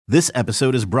This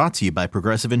episode is brought to you by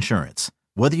Progressive Insurance.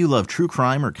 Whether you love true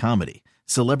crime or comedy,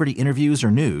 celebrity interviews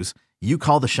or news, you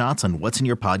call the shots on what's in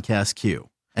your podcast queue.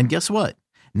 And guess what?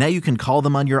 Now you can call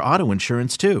them on your auto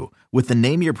insurance too with the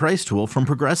Name Your Price tool from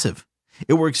Progressive.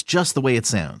 It works just the way it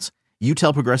sounds. You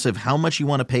tell Progressive how much you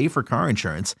want to pay for car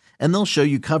insurance, and they'll show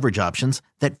you coverage options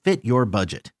that fit your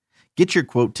budget. Get your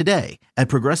quote today at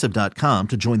Progressive.com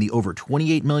to join the over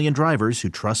 28 million drivers who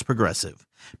trust Progressive.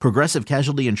 Progressive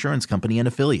Casualty Insurance Company and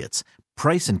Affiliates.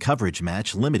 Price and coverage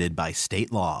match limited by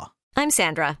state law. I'm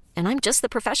Sandra, and I'm just the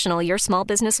professional your small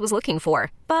business was looking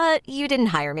for. But you didn't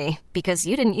hire me because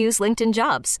you didn't use LinkedIn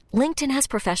Jobs. LinkedIn has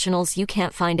professionals you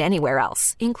can't find anywhere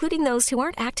else, including those who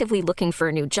aren't actively looking for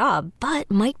a new job, but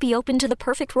might be open to the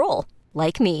perfect role,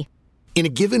 like me. In a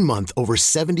given month, over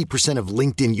 70% of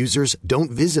LinkedIn users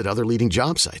don't visit other leading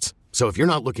job sites. So if you're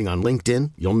not looking on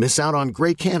LinkedIn, you'll miss out on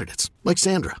great candidates like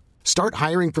Sandra. Start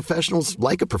hiring professionals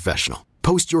like a professional.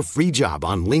 Post your free job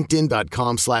on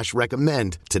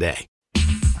linkedin.com/recommend today. All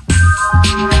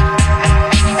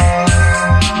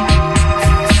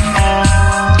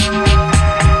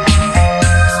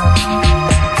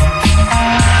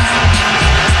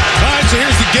right, so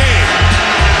here's the game.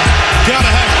 Gotta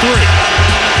have three.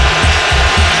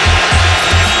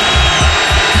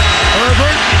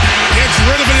 Herbert gets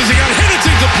rid of it as he got hit. It's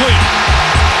incomplete.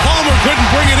 Palmer couldn't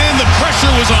bring it in. The pressure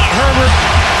was on Herbert.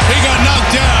 He got knocked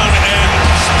down, and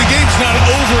the game's not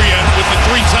over yet with the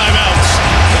 3 timeouts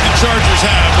that the Chargers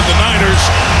have, but the Niners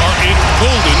are in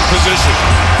golden position.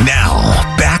 Now,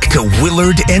 back to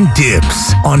Willard and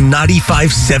Dibbs on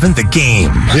 95.7 The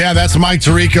Game. Yeah, that's Mike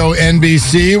Tirico,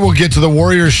 NBC. We'll get to the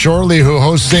Warriors shortly, who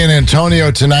host San Antonio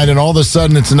tonight, and all of a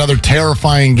sudden it's another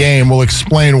terrifying game. We'll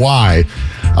explain why.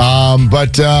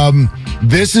 But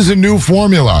this is a new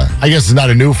formula. I guess it's not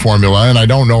a new formula, and I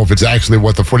don't know if it's actually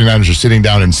what the 49ers are sitting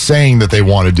down and saying that they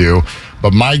want to do.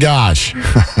 But my gosh,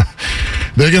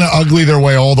 they're going to ugly their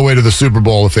way all the way to the Super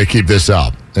Bowl if they keep this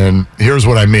up. And here's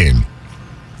what I mean.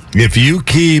 If you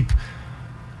keep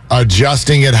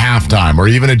adjusting at halftime or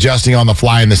even adjusting on the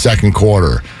fly in the second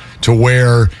quarter to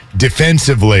where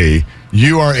defensively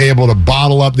you are able to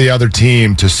bottle up the other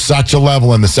team to such a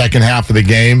level in the second half of the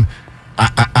game,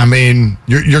 I mean,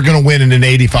 you're going to win in an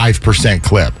 85%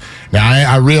 clip. Now,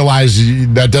 I realize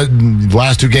that the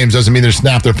last 2 games doesn't mean they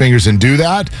snap their fingers and do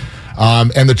that.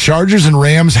 And the Chargers and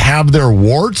Rams have their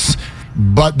warts,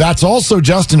 but that's also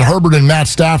Justin Herbert and Matt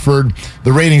Stafford,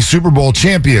 the reigning Super Bowl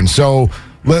champions. So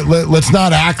let's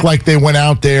not act like they went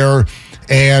out there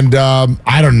and,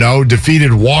 I don't know,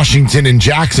 defeated Washington and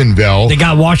Jacksonville. They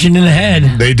got Washington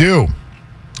ahead. They do.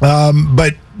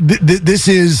 But this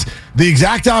is the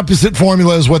exact opposite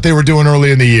formula as what they were doing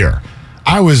early in the year.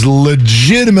 I was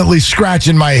legitimately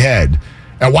scratching my head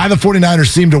at why the 49ers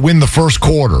seemed to win the first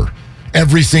quarter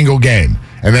every single game.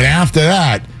 And then after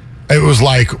that, it was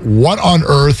like, what on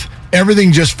earth?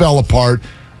 Everything just fell apart.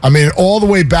 I mean, all the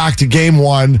way back to game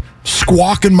 1,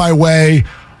 squawking my way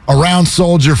around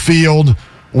Soldier Field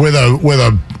with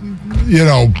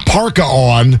a parka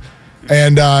on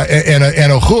and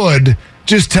a hood,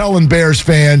 just telling Bears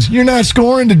fans, you're not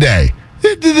scoring today.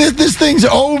 This thing's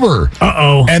over.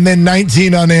 Uh-oh. And then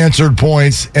 19 unanswered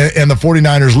points, and the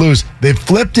 49ers lose. They've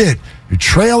flipped it. You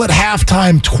trail at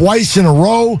halftime twice in a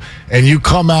row, and you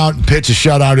come out and pitch a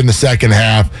shutout in the second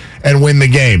half and win the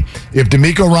game. If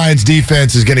DeMeco Ryans'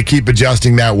 defense is going to keep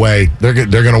adjusting that way, they're going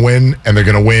to win, and they're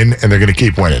going to win, and they're going to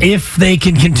keep winning. If they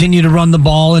can continue to run the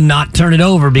ball and not turn it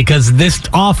over, because this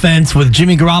offense with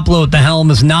Jimmy Garoppolo at the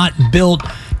helm is not built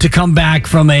to come back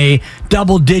from a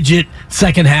double-digit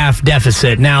second-half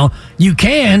deficit. Now, you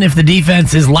can, if the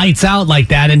defense is lights out like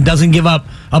that and doesn't give up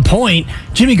a point,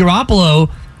 Jimmy Garoppolo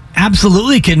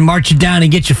absolutely can march you down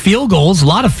and get you field goals, a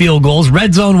lot of field goals.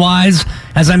 Red zone-wise,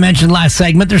 as I mentioned last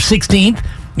segment, they're 16th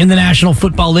in the National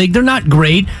Football League. They're not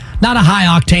great, not a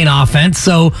high-octane offense,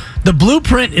 so the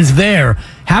blueprint is there.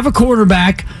 Have a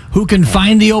quarterback who can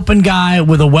find the open guy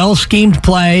with a well-schemed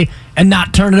play and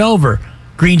not turn it over.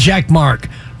 Green check mark.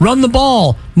 Run the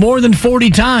ball more than 40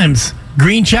 times.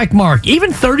 Green check mark.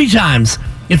 Even 30 times.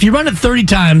 If you run it 30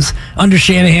 times under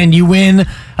Shanahan, you win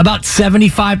about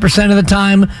 75% of the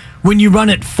time. When you run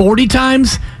it 40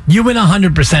 times, you win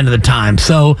 100% of the time.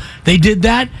 So they did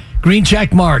that. Green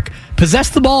check mark. Possess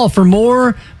the ball for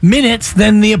more minutes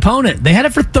than the opponent. They had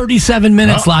it for 37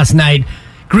 minutes last night.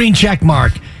 Green check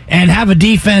mark. And have a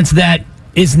defense that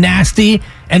is nasty.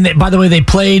 And by the way, they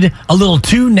played a little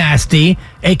too nasty,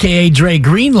 a.k.a. Dre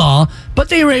Greenlaw, but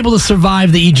they were able to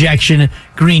survive the ejection.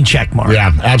 Green check mark.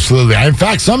 Yeah, absolutely. In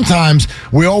fact, sometimes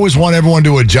we always want everyone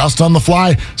to adjust on the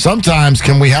fly. Sometimes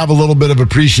can we have a little bit of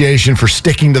appreciation for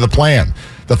sticking to the plan?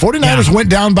 The 49ers went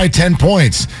down by 10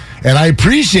 points. And I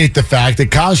appreciate the fact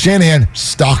that Kyle Shanahan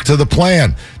stuck to the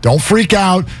plan. Don't freak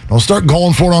out. Don't start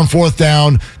going for it on fourth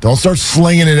down. Don't start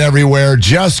slinging it everywhere.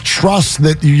 Just trust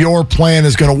that your plan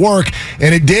is going to work.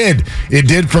 And it did. It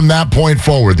did from that point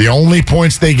forward. The only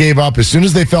points they gave up, as soon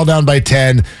as they fell down by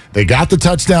 10, they got the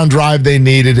touchdown drive they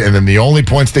needed. And then the only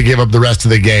points they gave up the rest of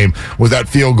the game was that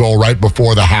field goal right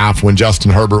before the half when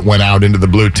Justin Herbert went out into the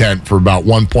blue tent for about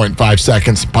 1.5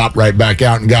 seconds, popped right back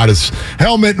out and got his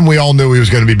helmet. And we all knew he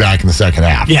was going to be back in the second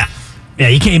half. Yeah,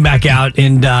 he came back out,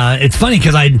 and it's funny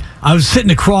because I was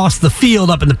sitting across the field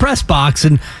up in the press box,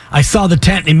 and I saw the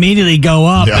tent immediately go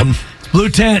up, and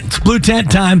it's blue tent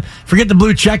time. Forget the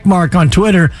blue check mark on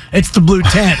Twitter. It's the blue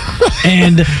tent.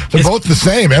 And they're both the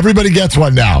same. Everybody gets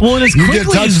one now. Well, and as you quickly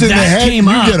get touched as in the that head, came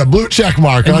you up, get a blue check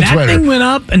mark on that Twitter. Thing went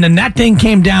up, and then that thing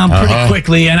came down pretty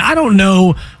quickly, and I don't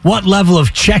know what level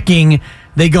of checking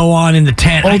they go on in the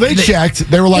tent. Oh, they checked.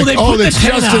 They were like,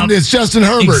 it's Justin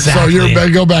Herbert. Exactly. So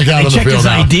you go back out of the field. They checked his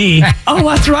ID. Oh,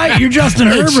 that's right. You're Justin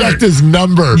Herbert. They checked his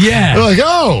number. Yeah.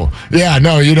 They're like,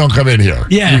 no, you don't come in here.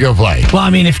 Yeah. You go play. Well, I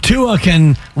mean, if Tua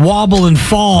can wobble and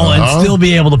fall and still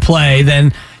be able to play,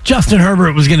 then Justin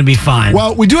Herbert was going to be fine.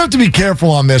 Well, we do have to be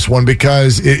careful on this one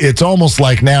because it's almost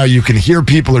like now you can hear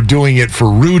people are doing it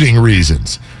for rooting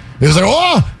reasons. It's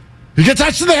like, he gets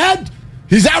touched to the head.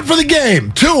 He's out for the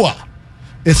game. Tua.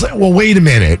 It's like, well, wait a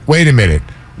minute.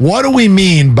 What do we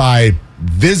mean by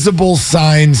visible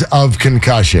signs of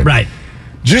concussion? Right.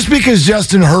 Just because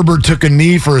Justin Herbert took a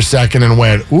knee for a second and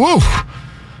went, woof,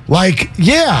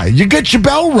 you get your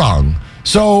bell rung.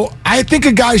 So I think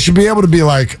a guy should be able to be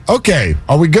like, okay,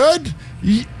 are we good?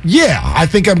 Yeah, I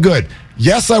think I'm good.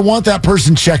 Yes, I want that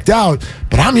person checked out,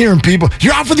 but I'm hearing people,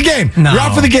 you're out for the game. No. You're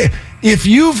out for the game. If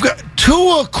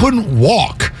Tua couldn't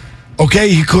walk. Okay,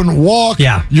 he couldn't walk.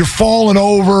 Yeah. You're falling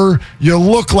over. You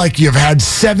look like you've had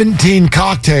 17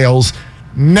 cocktails.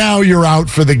 Now you're out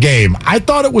for the game. I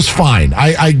thought it was fine.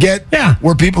 I get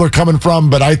where people are coming from,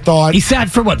 but I thought... He sat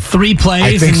for, 3 plays?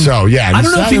 I think so, yeah. I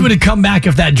don't know if he would have come back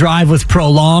if that drive was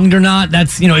prolonged or not.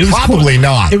 That's, it was... Probably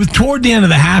not. It was toward the end of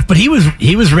the half, but he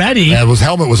was ready. Yeah, his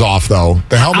helmet was off, though.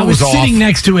 The helmet was off. I was sitting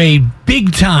next to a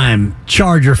big-time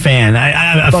Charger fan.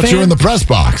 I thought you were in the press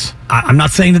box. I'm not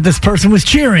saying that this person was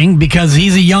cheering because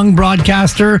he's a young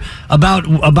broadcaster about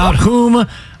whom...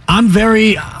 I'm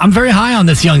very high on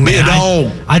this young man.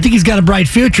 I think he's got a bright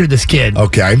future, this kid.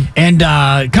 Okay. And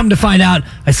come to find out,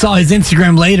 I saw his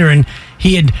Instagram later, and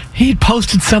he had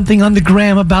posted something on the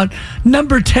gram about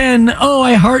number 10. Oh,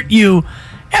 I heart you.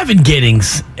 Evan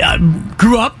Giddings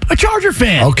grew up a Charger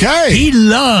fan. Okay. He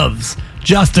loves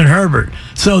Justin Herbert.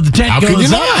 So the tent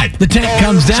goes up. The tent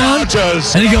comes down,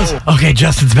 and he goes, okay,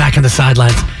 Justin's back on the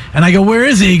sidelines. And I go, where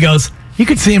is he? He goes, you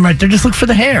could see him right there. Just look for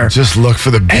the hair. Just look for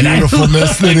the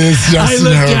beautifulness that is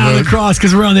Justin Herbert. I look down across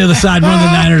because we're on the other side. We're on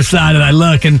the Niners side, and I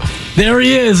look, and there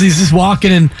he is. He's just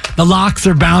walking, and the locks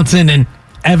are bouncing, and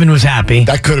Evan was happy.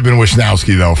 That could have been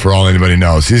Wisnowski, though, for all anybody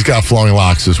knows. He's got flowing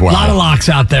locks as well. A lot of locks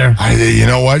out there. You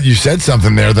know what? You said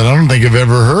something there that I don't think I've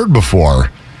ever heard before.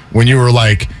 When you were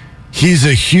like, he's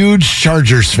a huge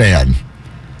Chargers fan.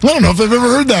 I don't know if I've ever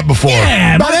heard that before.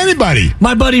 Yeah, about anybody.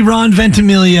 My buddy Ron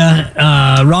Ventimiglia,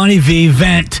 Ronnie V.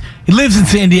 Vent, he lives in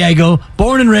San Diego,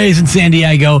 born and raised in San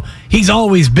Diego. He's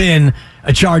always been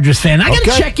a Chargers fan. I got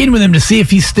to check in with him to see if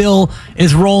he still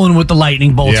is rolling with the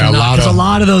lightning bolts or not. Because a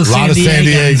lot of those San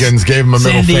Diegans gave him a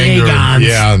middle finger.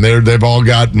 Yeah, and they've all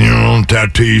got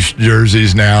tattoo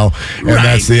jerseys now, and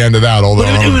that's the end of that. Although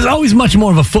it was always much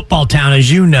more of a football town,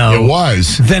 as you know. It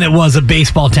was than it was a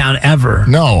baseball town ever.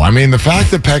 No, I mean the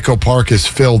fact that Petco Park is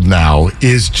filled now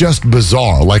is just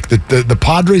bizarre. Like the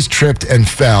Padres tripped and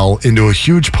fell into a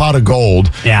huge pot of gold.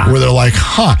 Yeah. Where they're like,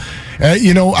 all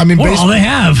they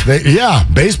have.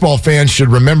 Baseball fans should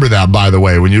remember that, by the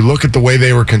way, when you look at the way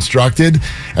they were constructed.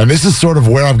 And this is sort of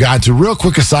where I've got to. Real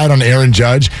quick aside on Aaron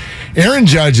Judge. Aaron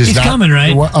Judge is He's not... coming,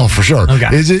 right? Oh, for sure. Okay.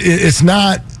 It's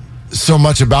not so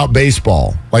much about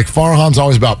baseball. Like Farhan's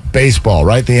always about baseball,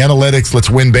 right? The analytics, let's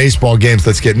win baseball games,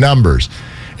 let's get numbers.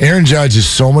 Aaron Judge is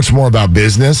so much more about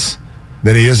business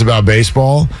than he is about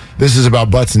baseball. This is about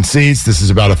butts and seats. This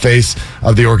is about a face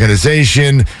of the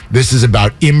organization. This is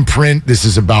about imprint. This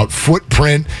is about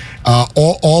footprint.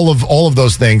 All of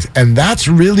those things. And that's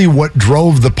really what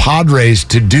drove the Padres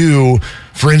to do,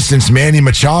 for instance, Manny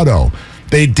Machado.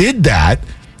 They did that,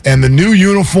 and the new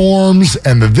uniforms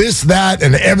and the this, that,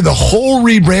 and the whole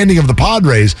rebranding of the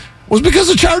Padres was because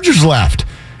the Chargers left.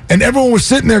 And everyone was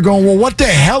sitting there going, well, what the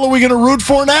hell are we going to root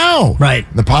for now? Right.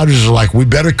 And the Padres are like, we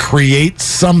better create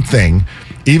something,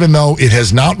 even though it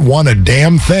has not won a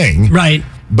damn thing. Right.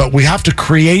 but we have to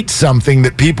create something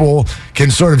that people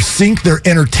can sort of sink their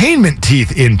entertainment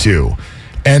teeth into.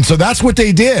 And so that's what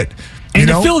they did. And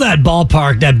to fill that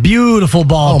ballpark, that beautiful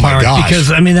ballpark,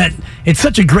 because, I mean, it's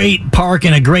such a great park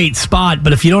and a great spot,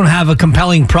 but if you don't have a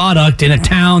compelling product in a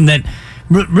town that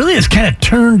really is kind of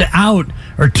tuned out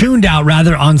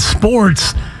on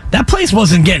sports, that place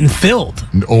wasn't getting filled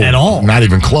at all. Not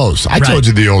even close. I told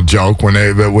you the old joke when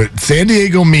San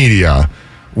Diego media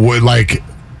would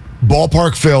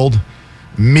ballpark filled,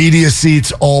 media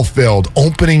seats all filled.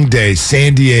 Opening day,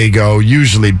 San Diego,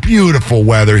 usually beautiful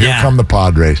weather. Here come the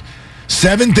Padres.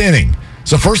 7th inning.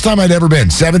 So first time I'd ever been.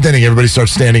 7th inning, everybody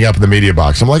starts standing up in the media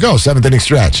box. I'm like, 7th inning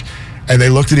stretch. And they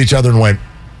looked at each other and went,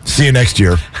 see you next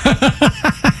year.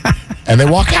 And they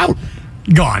walk out.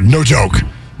 Gone. No joke.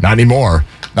 Not anymore.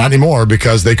 Not anymore,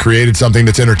 because they created something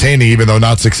that's entertaining, even though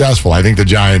not successful. I think the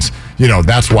Giants,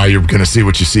 that's why you're going to see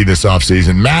what you see this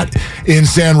offseason. Matt in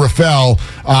San Rafael,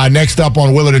 next up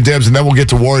on Willard and Dibs, and then we'll get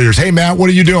to Warriors. Hey, Matt, what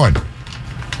are you doing?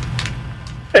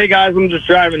 Hey, guys, I'm just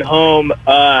driving home.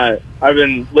 I've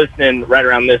been listening right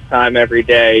around this time every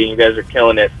day. You guys are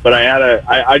killing it. But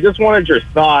I just wanted your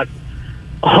thoughts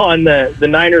on the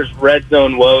Niners red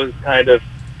zone woes, kind of.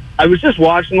 I was just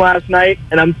watching last night,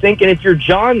 and I'm thinking, if you're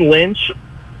John Lynch,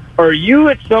 are you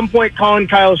at some point calling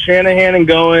Kyle Shanahan and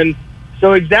going,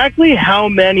 so exactly how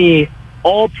many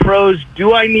all-pros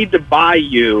do I need to buy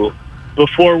you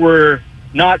before we're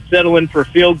not settling for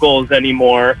field goals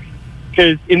anymore?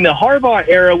 Because in the Harbaugh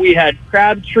era, we had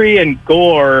Crabtree and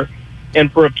Gore,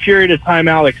 and for a period of time,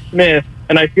 Alex Smith,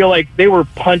 and I feel like they were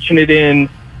punching it in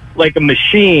like a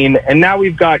machine. And now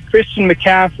we've got Christian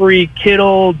McCaffrey,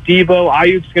 Kittle, Debo.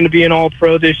 Ayuk's going to be an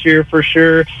all-pro this year for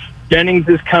sure. Jennings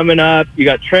is coming up. You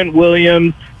got Trent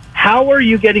Williams. How are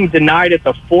you getting denied at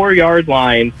the 4-yard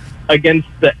line against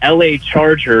the LA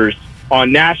Chargers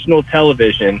on national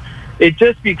television? It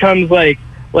just becomes like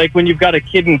when you've got a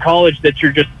kid in college that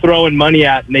you're just throwing money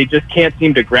at and they just can't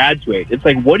seem to graduate. It's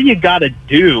like, what do you got to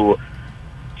do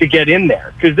to get in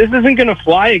there? Because this isn't going to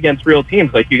fly against real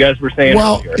teams, like you guys were saying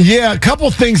earlier. Yeah, a couple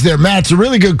things there, Matt. It's a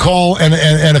really good call and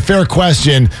a fair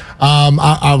question.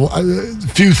 A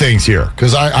few things here,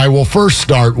 because I will first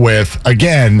start with,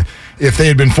 again, if they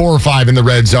had been 4 or 5 in the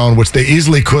red zone, which they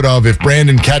easily could have if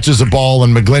Brandon catches a ball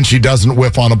and McGlinchey doesn't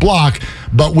whiff on a block.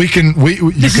 But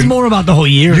this is more about the whole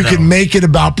year. You can make it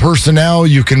about personnel.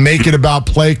 You can make it about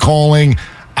play calling.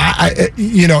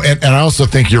 And I also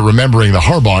think you're remembering the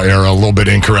Harbaugh era a little bit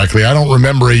incorrectly. I don't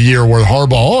remember a year where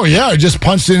Harbaugh, I just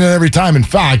punched in every time. In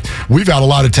fact, we've had a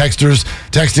lot of texters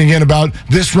texting in about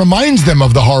this reminds them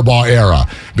of the Harbaugh era,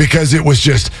 because it was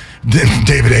just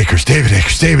David Akers.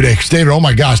 Oh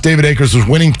my gosh, David Akers was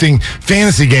winning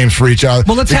fantasy games for each other.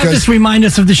 Well, let's have this remind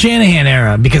us of the Shanahan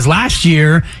era, because last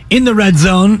year in the red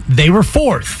zone, they were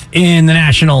 4th in the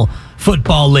National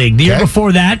Football League. The year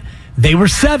before that, they were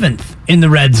 7th in the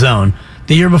red zone.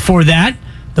 The year before that,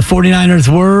 the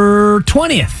 49ers were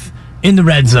 20th in the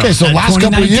red zone. Okay, so last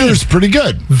couple of years, pretty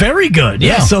good. Very good,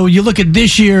 yeah. So you look at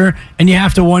this year, and you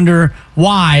have to wonder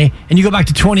why. And you go back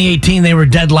to 2018, they were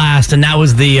dead last, and that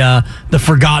was the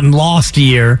forgotten lost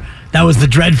year. That was the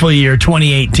dreadful year,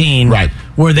 2018, right,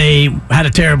 where they had a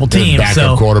terrible team.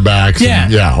 Backup quarterbacks,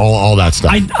 all that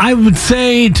stuff. I would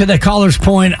say, to the caller's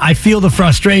point, I feel the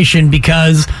frustration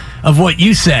because of what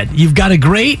you said. You've got a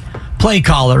great play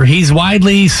caller. He's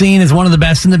widely seen as one of the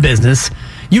best in the business.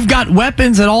 You've got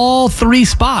weapons at all 3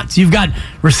 spots. You've got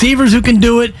receivers who can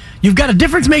do it. You've got a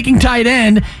difference-making tight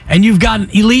end, and you've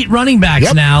got elite running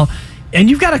backs now. And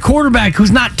you've got a quarterback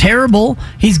who's not terrible.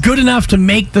 He's good enough to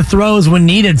make the throws when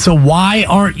needed. So why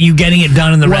aren't you getting it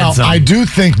done in the red zone? I do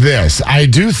think this. I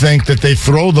do think that they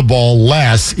throw the ball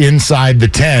less inside the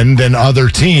 10 than other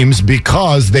teams,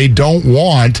 because they don't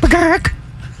want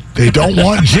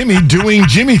Jimmy doing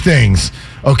Jimmy things.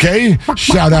 Okay?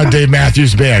 Shout out Dave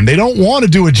Matthews Band. They don't want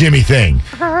to do a Jimmy thing.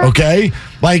 Okay?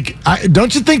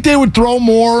 Don't you think they would throw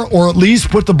more, or at least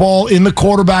put the ball in the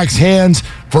quarterback's hands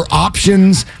for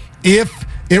options? If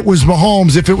it was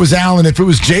Mahomes, if it was Allen, if it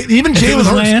was even Jalen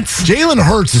Hurts. Jalen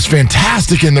Hurts is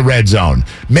fantastic in the red zone.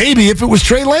 Maybe if it was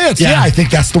Trey Lance. Yeah, I think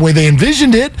that's the way they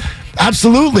envisioned it.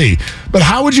 Absolutely. But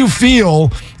how would you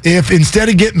feel if instead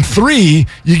of getting 3,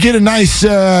 you get a nice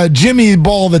Jimmy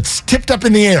ball that's tipped up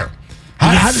in the air?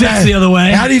 The other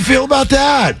way. How do you feel about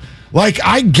that?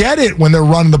 I get it when they're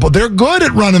running the ball. They're good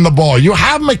at running the ball. You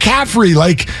have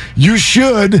McCaffrey. You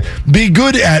should be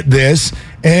good at this.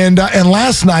 And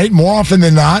last night, more often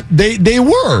than not, they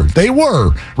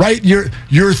were right.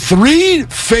 Your 3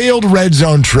 failed red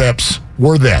zone trips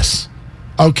were this.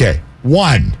 Okay,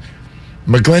 1,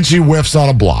 McGlinchey whiffs on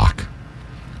a block.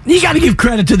 You got to give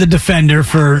credit to the defender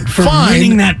for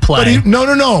winning that play. But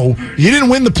no. He didn't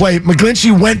win the play.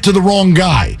 McGlinchey went to the wrong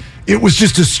guy. It was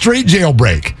just a straight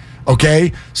jailbreak.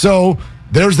 Okay? So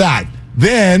there's that.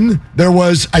 Then there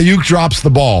was Ayuk drops the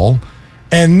ball.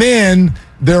 And then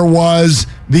there was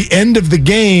the end of the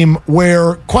game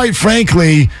where, quite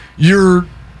frankly, you're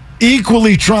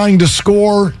equally trying to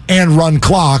score and run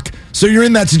clock. So you're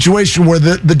in that situation where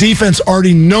the defense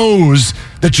already knows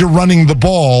that you're running the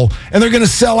ball, and they're going to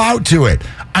sell out to it.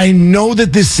 I know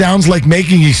that this sounds like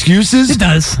making excuses. It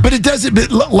does. But it doesn't.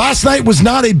 But last night was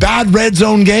not a bad red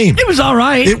zone game. It was all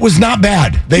right. It was not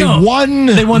bad. They won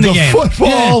the game.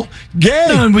 Football game.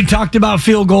 No, and we talked about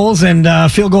field goals and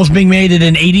field goals being made at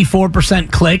an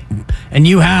 84% click, and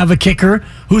you have a kicker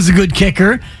who's a good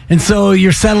kicker, and so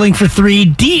you're settling for 3,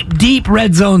 deep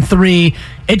red zone 3.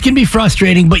 It can be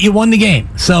frustrating, but you won the game.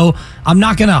 So I'm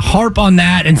not going to harp on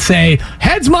that and say,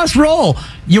 heads must roll.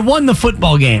 You won the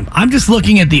football game. I'm just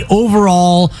looking at the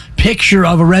overall picture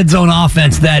of a red zone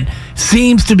offense that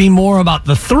seems to be more about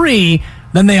the 3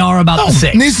 than they are about the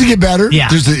 6. It needs to get better. Yeah.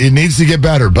 It needs to get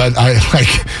better, but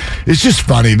it's just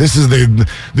funny. This is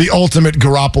the ultimate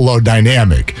Garoppolo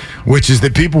dynamic, which is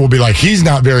that people will be like, he's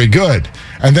not very good.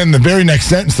 And then the very next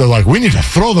sentence, they're like, we need to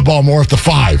throw the ball more at the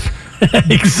 5.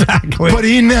 Exactly. But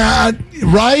he's not,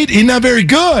 right? He's not very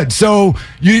good. So,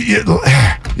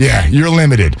 you're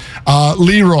limited.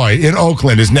 Leroy in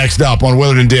Oakland is next up on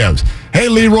Willard and Dibs. Hey,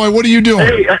 Leroy, what are you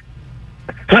doing?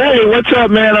 Hey, what's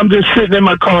up, man? I'm just sitting in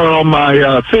my car on my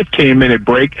 15-minute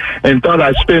break and thought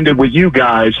I'd spend it with you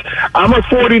guys. I'm a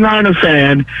 49er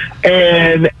fan,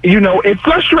 and, it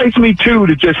frustrates me, too,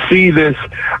 to just see this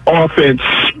offense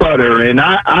sputter. And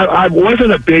I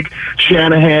wasn't a big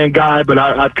Shanahan guy, but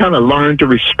I've kind of learned to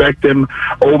respect him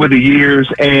over the years.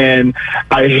 And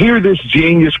I hear this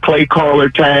genius play caller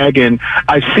tag, and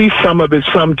I see some of it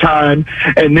sometime,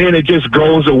 and then it just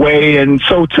goes away. And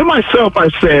so to myself, I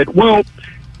said, well,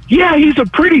 yeah, he's a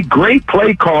pretty great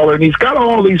play caller, and he's got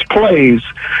all these plays,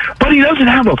 but he doesn't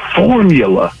have a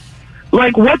formula.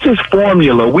 Like, what's his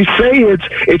formula? We say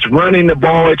it's running the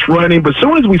ball, it's running, but as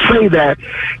soon as we say that,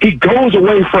 he goes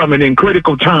away from it in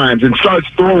critical times and starts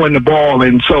throwing the ball.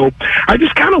 And so I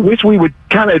just kind of wish we would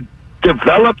kind of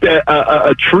develop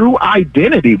a true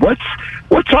identity.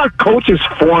 What's our coach's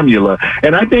formula?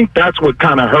 And I think that's what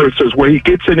kind of hurts us, where he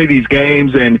gets into these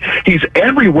games and he's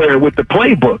everywhere with the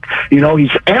playbook.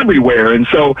 He's everywhere. And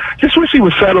so just wish he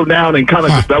would settle down and kind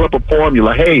of develop a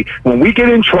formula. Hey, when we get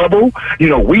in trouble,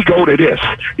 we go to this.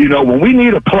 When we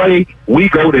need a play, we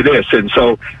go to this. And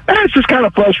so it's just kind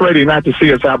of frustrating not to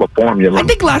see us have a formula. I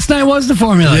think last night was the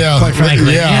formula, quite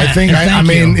frankly. Yeah, I think,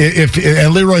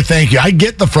 and Leroy, thank you. I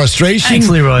get the frustration. Thanks,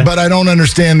 Leroy. But I don't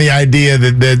understand the idea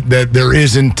that there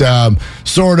isn't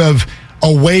sort of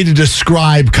a way to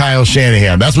describe Kyle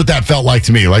Shanahan. That's what that felt like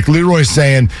to me. Like Leroy's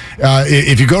saying,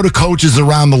 if you go to coaches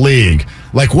around the league,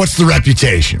 like, what's the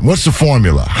reputation? What's the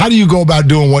formula? How do you go about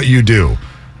doing what you do?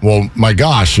 Well, my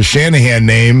gosh, the Shanahan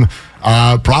name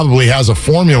probably has a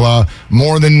formula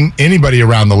more than anybody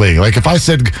around the league. Like if I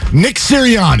said, Nick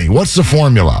Sirianni, what's the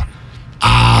formula?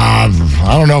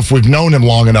 I don't know if we've known him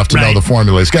long enough to know the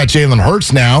formula. He's got Jalen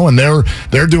Hurts now, and they're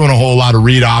doing a whole lot of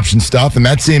read option stuff, and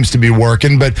that seems to be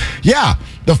working. But, yeah,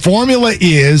 the formula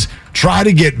is try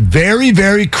to get very,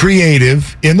 very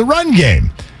creative in the run game.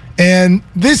 And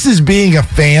this is being a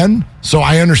fan, so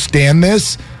I understand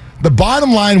this. The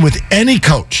bottom line with any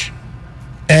coach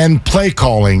and play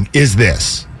calling is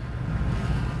this.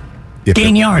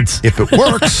 Gain yards. If it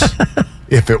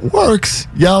works,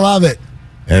 you'll love it.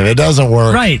 And if it doesn't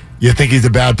work, you think he's a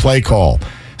bad play call.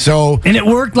 And it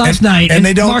worked last night. And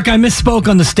they don't. Mark, I misspoke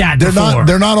on the stat before.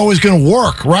 They're not always going to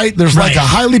work, right? There's like a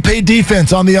highly paid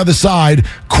defense on the other side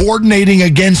coordinating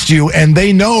against you, and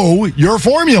they know your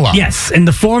formula. Yes, and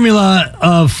the formula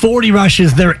of 40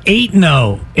 rushes, they're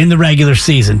 8-0 in the regular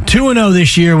season. 2-0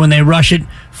 this year when they rush it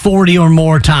 40 or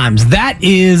more times. That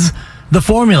is the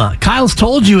formula. Kyle's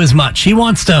told you as much. He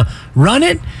wants to run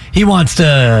it. He wants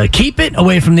to keep it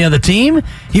away from the other team.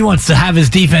 He wants to have his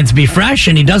defense be fresh,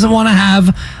 and he doesn't want to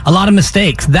have a lot of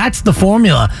mistakes. That's the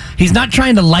formula. He's not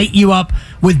trying to light you up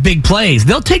with big plays.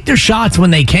 They'll take their shots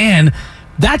when they can.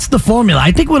 That's the formula.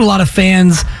 I think what a lot of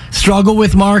fans struggle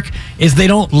with, Mark, is they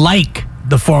don't like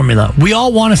the formula. We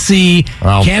all want to see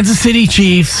Kansas City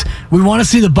Chiefs. We want to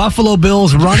see the Buffalo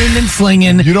Bills running and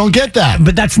slinging. You don't get that.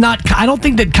 But that's not, I don't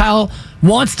think that Kyle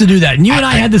wants to do that. And you and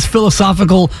I had this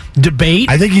philosophical debate.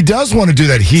 I think he does want to do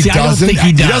that. He doesn't. I don't think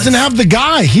he does. He doesn't have the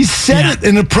guy. He said it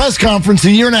in a press conference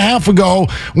a year and a half ago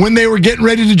when they were getting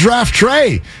ready to draft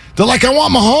Trey. They're like, I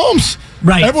want Mahomes.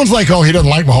 Right. Everyone's like, oh, he doesn't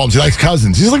like Mahomes. He likes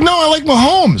Cousins. He's like, no, I like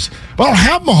Mahomes, but I don't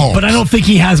have Mahomes. But I don't think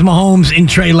he has Mahomes in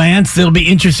Trey Lance. It'll be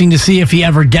interesting to see if he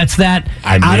ever gets that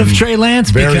out of Trey Lance.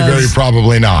 Very, very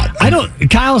probably not.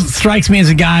 Kyle strikes me as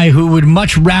a guy who would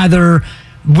much rather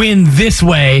win this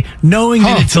way, knowing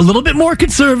that it's a little bit more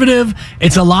conservative.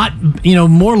 It's a lot,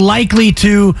 more likely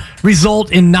to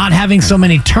result in not having so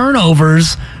many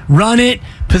turnovers. Run it,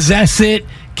 possess it,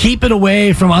 keep it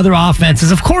away from other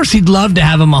offenses. Of course, he'd love to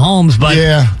have a Mahomes, but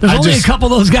there's only a couple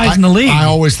of those guys in the league. I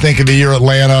always think of the year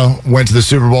Atlanta went to the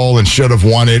Super Bowl and should have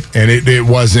won it, and it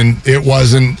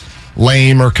wasn't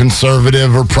lame or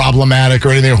conservative or problematic or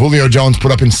anything. Julio Jones put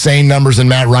up insane numbers, and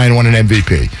Matt Ryan won an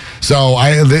MVP. So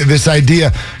this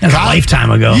idea... That's a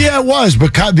lifetime ago. Yeah, it was.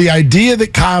 But the idea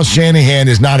that Kyle Shanahan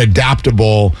is not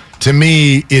adaptable, to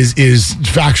me, is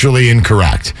factually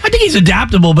incorrect. I think he's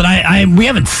adaptable, but we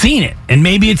haven't seen it. And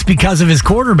maybe it's because of his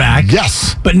quarterback.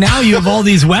 Yes. But now you have all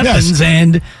these weapons,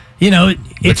 and...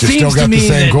 it seems to me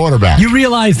that you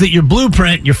realize that your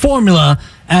blueprint, your formula,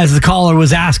 as the caller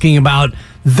was asking about,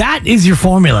 that is your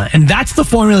formula. And that's the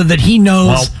formula that he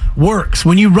knows works.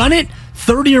 When you run it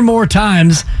 30 or more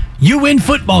times, you win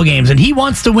football games. And he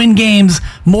wants to win games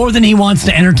more than he wants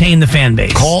to entertain the fan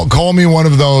base. Call me one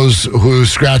of those who's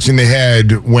scratching the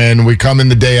head when we come in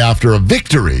the day after a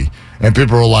victory and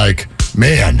people are like,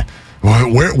 man,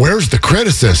 where's the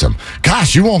criticism?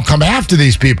 Gosh, you won't come after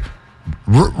these people.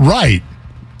 Right.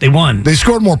 They won. They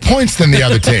scored more points than the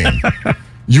other team.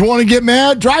 You want to get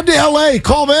mad? Drive to L.A.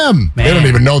 Call them. Man. They don't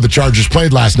even know the Chargers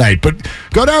played last night, but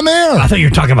go down there. I thought you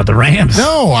were talking about the Rams.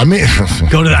 No, I mean...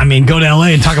 go to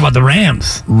L.A. and talk about the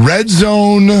Rams. Red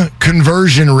zone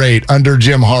conversion rate under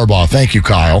Jim Harbaugh. Thank you,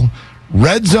 Kyle.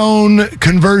 Red zone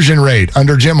conversion rate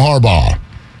under Jim Harbaugh.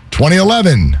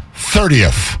 2011,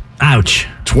 30th. Ouch.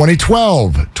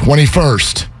 2012,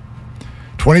 21st.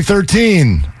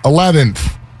 2013,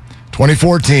 11th.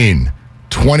 2014,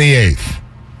 28th.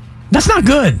 That's not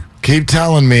good. Keep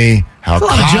telling me how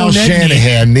Kyle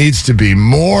Shanahan needs to be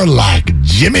more like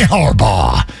Jimmy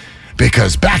Harbaugh.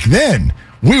 Because back then,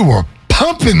 we were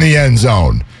pumping the end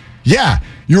zone. Yeah,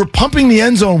 you were pumping the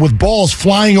end zone with balls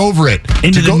flying over it.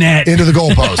 Into the net. Into the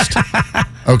goalpost.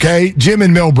 Okay? Jim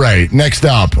and Milbrae, next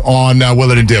up on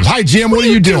Willard and Dibs. Hi, Jim. What are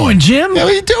you doing? Jim? Yeah,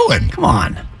 what are you doing? Come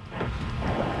on.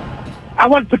 I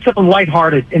want to put something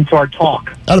lighthearted into our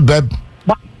talk. Out of bed.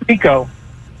 Mike Tirico,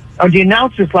 the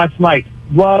announcers last night,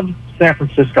 love San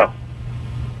Francisco.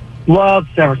 Love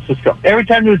San Francisco. Every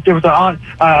time there was a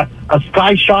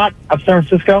sky shot of San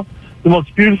Francisco, the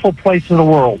most beautiful place in the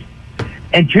world.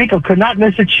 And Tirico could not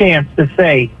miss a chance to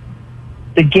say,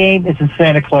 the game is in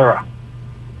Santa Clara.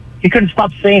 He couldn't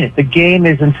stop saying it. The game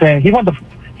is in Santa Clara.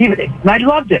 And I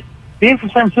loved it. Being from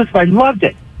San Francisco, I loved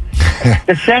it.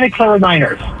 The Santa Clara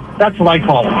Niners. That's what I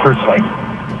call them, personally.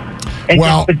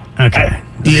 Okay.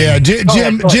 Yeah,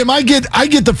 Jim, I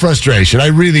get the frustration. I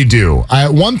really do.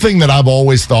 One thing that I've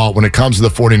always thought when it comes to the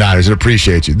 49ers, and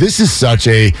appreciate you, this is such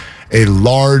a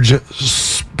large,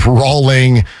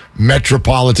 sprawling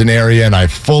metropolitan area, and I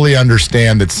fully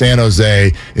understand that San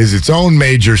Jose is its own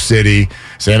major city.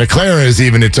 Santa Clara is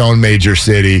even its own major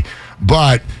city.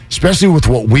 But especially with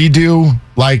what we do,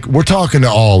 like, we're talking to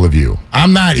all of you.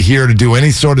 I'm not here to do any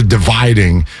sort of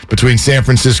dividing between San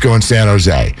Francisco and San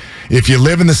Jose. If you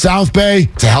live in the South Bay,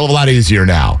 it's a hell of a lot easier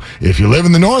now. If you live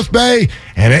in the North Bay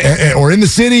or in the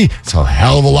city, it's a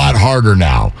hell of a lot harder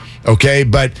now. Okay,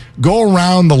 but go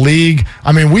around the league.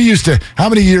 I mean, we used to, how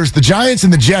many years? The Giants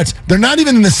and the Jets, they're not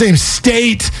even in the same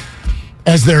state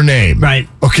as their name. Right.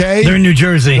 Okay? They're in New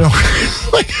Jersey.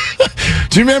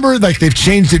 Do you remember, like, they've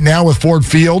changed it now with Ford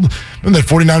Field? And the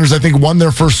 49ers, I think, won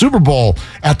their first Super Bowl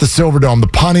at the Silverdome, the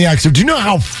Pontiac. So do you know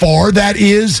how far that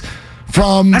is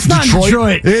from That's Detroit? Not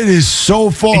Detroit. It is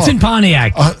so far. It's in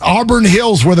Pontiac. Auburn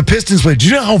Hills, where the Pistons played. Do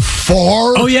you know how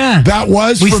far that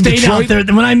was from Detroit? We stayed out there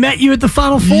when I met you at the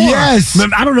Final Four. Yes.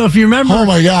 I don't know if you remember. Oh,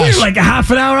 my gosh. We were like a half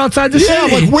an hour outside the city.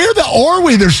 Yeah, like, where are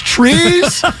we? There's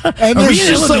trees. And there's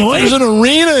just there's an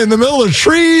arena in the middle of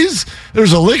trees.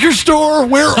 There's a liquor store.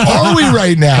 Where are we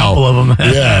right now? A couple of them.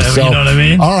 Yeah. So, you know what I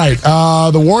mean? All right.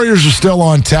 The Warriors are still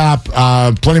on tap.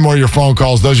 Plenty more of your phone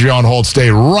calls. Those of you on hold, stay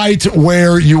right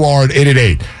where you are at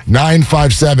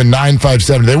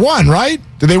 888-957-957. They won, right?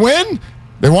 Did they win?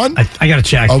 They won? I got to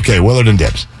check. Okay. Willard and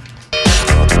Dibs.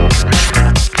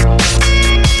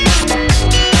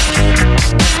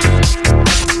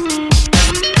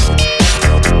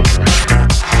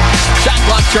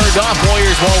 turned off.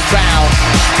 Warriors won't foul.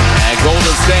 And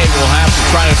Golden State will have to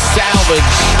try to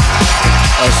salvage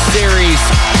a series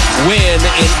win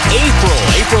in April.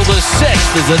 April the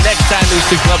 6th is the next time these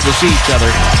two clubs will see each other.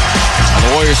 And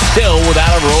the Warriors still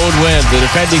without a road win. The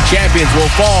defending champions will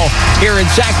fall here in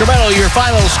Sacramento. Your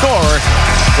final score,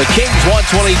 the Kings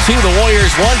 122, the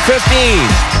Warriors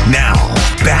 115. Now,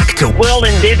 back to Will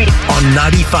and Dibby on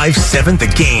 95.7 The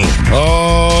Game.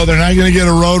 Oh, they're not going to get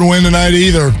a road win tonight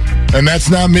either. And that's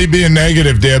not me being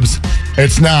negative, Dibs.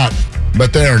 It's not.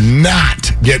 But they are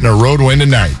not getting a road win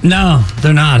tonight. No,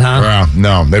 they're not, huh? Well,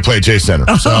 no, they play at Chase Center.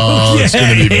 So it's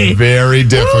going to be very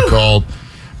difficult.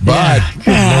 But, good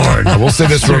Lord. I will say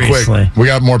this real quick. We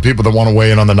got more people that want to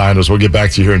weigh in on the Niners. We'll get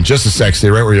back to you here in just a sec. Stay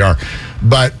right where you are.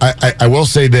 But I will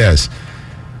say this.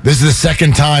 This is the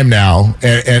second time now,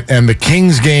 and the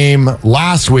Kings game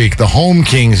last week, the home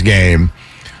Kings game,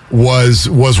 was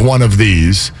one of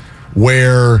these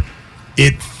where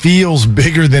it feels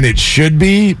bigger than it should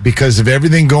be because of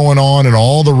everything going on and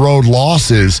all the road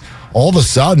losses. All of a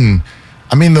sudden,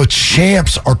 I mean, the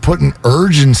champs are putting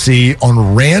urgency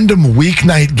on random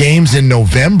weeknight games in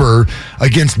November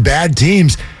against bad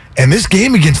teams. And this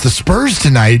game against the Spurs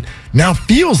tonight now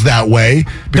feels that way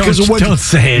because of what. Don't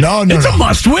say it. No, it's a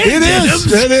must win. It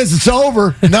is. It is. It's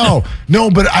over. No.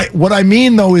 But what I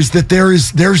mean though is that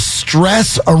there's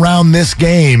stress around this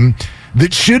game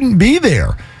that shouldn't be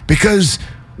there because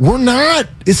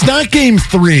it's not game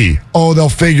 3. Oh, they'll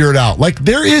figure it out. Like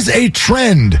there is a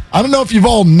trend. I don't know if you've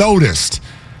all noticed.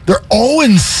 They're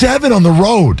 0-7 on the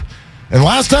road. And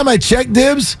last time I checked,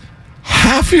 Dibs,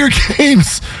 half your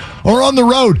games are on the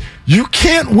road. You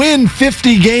can't win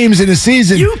 50 games in a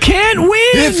season. You can't win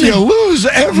if you lose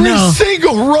every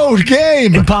single road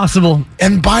game. Impossible.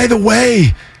 And by the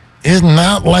way, it's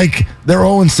not like they're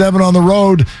 0-7 on the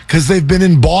road because they've been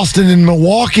in Boston and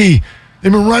Milwaukee.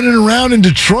 They've been running around in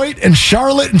Detroit and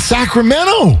Charlotte and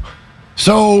Sacramento.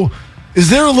 So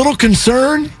is there a little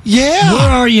concern? Yeah. Where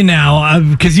are you now?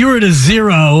 Because you were at a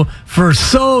 0 for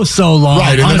so long.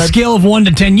 Right, on a scale of 1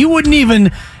 to 10. You wouldn't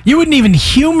even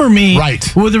humor me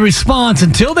with a response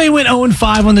until they went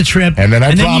 0-5 on the trip. And then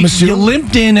I promised you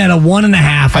limped in at a 1.5.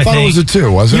 I thought it was a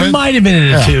 2, wasn't it? You might have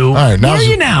been at a 2. All right, where are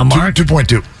you now, Mark?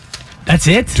 2.2. That's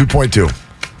it? 2.2.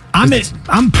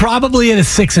 I'm probably at a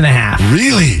 6.5.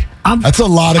 Really? That's a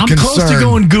lot of concern. I'm close to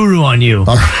going guru on you.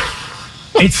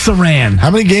 It's Saran. How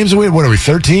many games are we? What are we,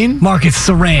 13? Mark, it's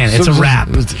Saran. It's a wrap.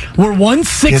 We're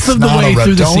 1/6 of the way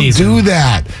through the season. Don't do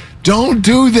that. Don't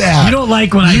do that. You don't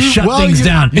like when I shut things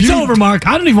down. It's over, Mark.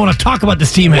 I don't even want to talk about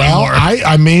this team anymore.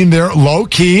 I mean, they're low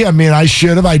key. I mean, I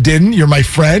should have. I didn't. You're my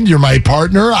friend. You're my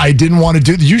partner. I didn't want to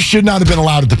do. You should not have been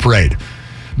allowed at the parade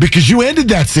because you ended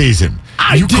that season.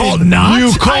 I did not.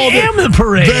 I am the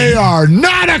parade. They are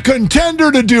not a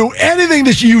contender to do anything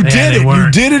that you did it. You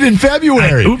did it in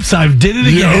February. I did it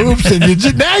again.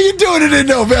 And now you're doing it in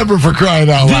November for crying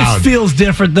out loud. This feels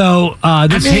different, though.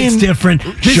 This hits different.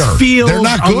 This feels they're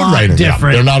not good a lot right different.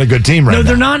 Now. They're not a good team right now. No,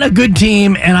 they're not a good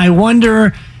team, and I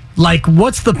wonder,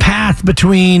 what's the path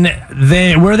between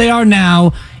where they are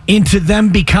now into them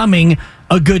becoming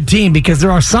a good team, because there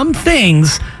are some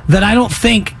things that I don't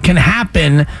think can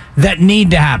happen that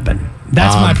need to happen.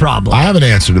 That's my problem. I have an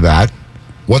answer to that.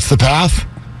 What's the path?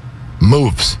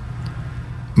 Moves.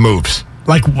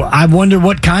 I wonder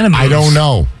what kind of moves. I don't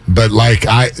know, but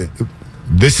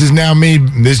this is now me.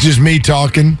 This is just me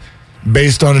talking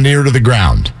based on an ear to the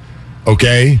ground.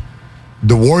 Okay,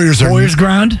 the Warriors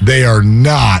ground. They are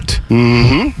not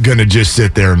going to just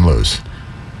sit there and lose.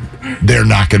 They're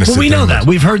not going to sit there. We know that.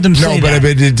 We've heard them say that. No,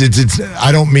 but it's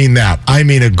I don't mean that. I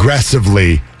mean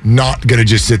aggressively not going to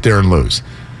just sit there and lose.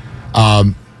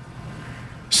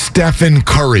 Stephen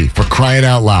Curry, for crying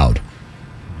out loud,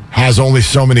 has only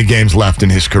so many games left in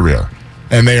his career.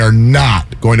 And they are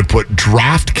not going to put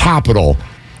draft capital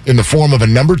in the form of a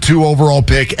number 2 overall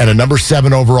pick and a number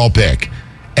 7 overall pick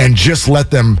and just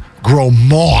let them grow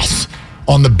moss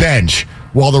on the bench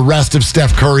while the rest of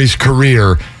Steph Curry's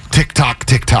career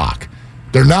tick-tock.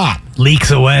 They're not.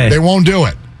 Leaks away. They won't do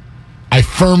it. I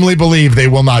firmly believe they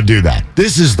will not do that.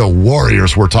 This is the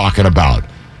Warriors we're talking about.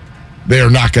 They are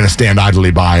not going to stand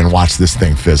idly by and watch this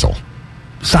thing fizzle.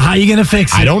 So how are you going to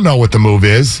fix it? I don't know what the move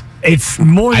is. It's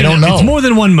more than it's more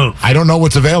than one move. I don't know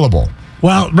what's available.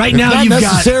 Well, right now you've got...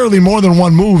 Not necessarily more than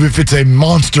one move if it's a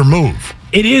monster move.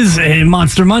 It is a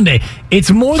Monster Monday.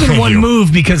 It's more than one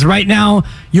move because right now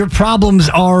your problems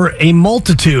are a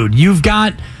multitude. You've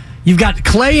got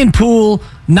Clay and Poole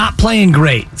not playing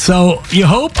great. So you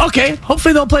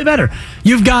hopefully they'll play better.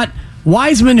 You've got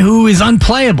Wiseman, who is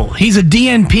unplayable. He's a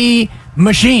DNP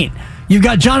machine. You've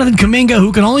got Jonathan Kuminga,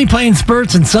 who can only play in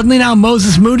spurts, and suddenly now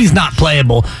Moses Moody's not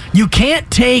playable. You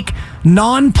can't take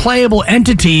non-playable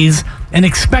entities and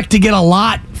expect to get a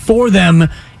lot for them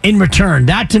in return.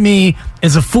 That, to me,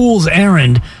 is a fool's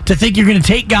errand, to think you're going to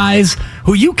take guys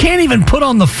who you can't even put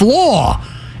on the floor,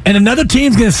 and another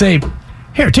team's going to say,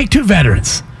 here, take 2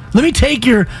 veterans. Let me take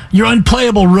your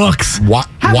unplayable rooks. Have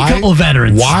a couple of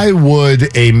veterans. Why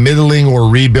would a middling or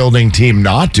rebuilding team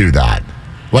not do that?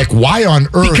 Like, why on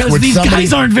earth because would these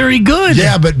guys aren't very good.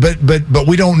 Yeah, but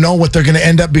we don't know what they're going to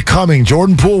end up becoming.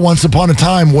 Jordan Poole, once upon a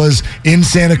time, was in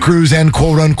Santa Cruz and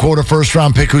quote-unquote a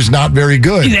first-round pick who's not very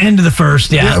good. The end of the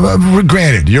first, yeah.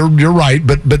 Granted, you're right,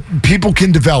 but people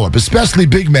can develop, especially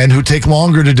big men who take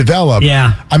longer to develop.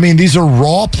 Yeah. I mean, these are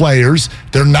raw players.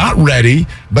 They're not ready.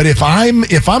 But if I'm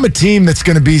a team that's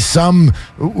going to be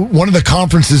one of the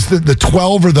conferences, the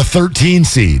 12 or the 13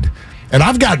 seed, and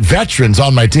I've got veterans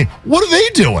on my team, what are they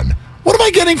doing? What am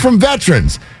I getting from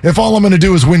veterans if all I'm going to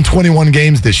do is win 21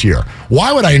 games this year?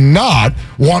 Why would I not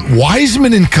want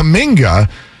Wiseman and Kuminga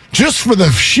just for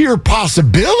the sheer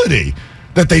possibility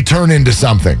that they turn into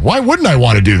something? Why wouldn't I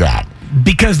want to do that?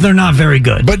 Because they're not very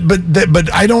good.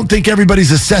 But I don't think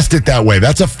everybody's assessed it that way.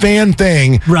 That's a fan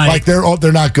thing. Right. Like they're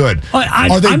not good.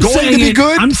 Are they going to be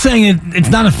good? I'm saying it's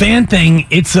not a fan thing.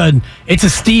 It's a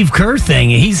Steve Kerr thing.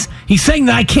 He's saying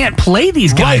that I can't play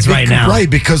these guys right now. Right,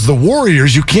 because the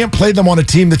Warriors, you can't play them on a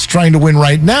team that's trying to win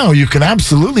right now. You can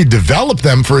absolutely develop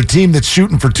them for a team that's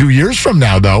shooting for 2 years from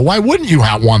now, though. Why wouldn't you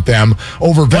want them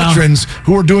over veterans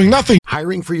who are doing nothing?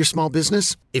 Hiring for your small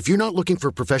business? If you're not looking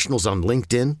for professionals on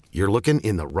LinkedIn, you're looking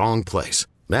in the wrong place.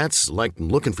 That's like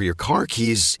looking for your car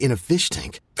keys in a fish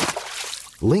tank.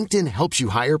 LinkedIn helps you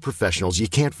hire professionals you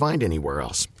can't find anywhere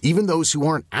else, even those who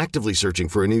aren't actively searching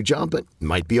for a new job but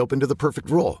might be open to the perfect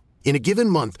role. In a given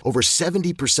month, over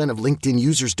 70% of LinkedIn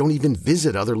users don't even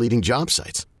visit other leading job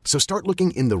sites. So start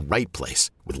looking in the right place.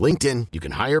 With LinkedIn, you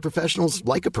can hire professionals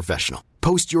like a professional.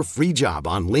 Post your free job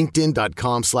on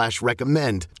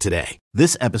linkedin.com/recommend today.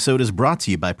 This episode is brought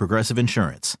to you by Progressive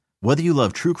Insurance. Whether you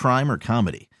love true crime or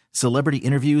comedy, celebrity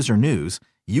interviews or news,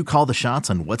 you call the shots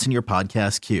on what's in your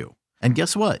podcast queue. And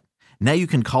guess what? Now you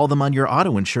can call them on your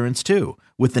auto insurance too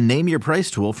with the Name Your Price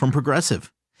tool from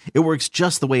Progressive. It works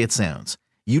just the way it sounds.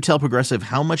 You tell Progressive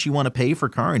how much you want to pay for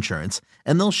car insurance,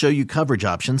 and they'll show you coverage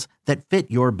options that fit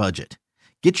your budget.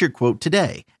 Get your quote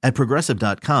today at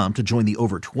Progressive.com to join the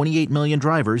over 28 million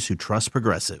drivers who trust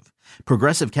Progressive.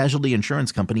 Progressive Casualty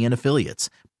Insurance Company and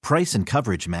Affiliates. Price and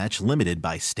coverage match limited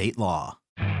by state law.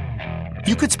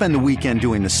 You could spend the weekend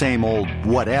doing the same old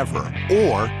whatever,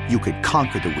 or you could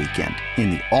conquer the weekend in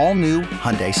the all-new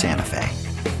Hyundai Santa Fe.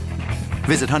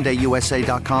 Visit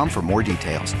HyundaiUSA.com for more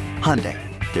details. Hyundai.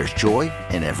 There's joy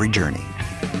in every journey.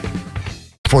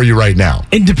 For you right now.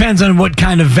 It depends on what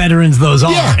kind of veterans those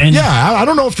are. I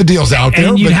don't know if the deal's out there.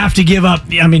 And you'd have to give up.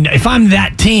 I mean, if I'm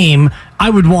that team, I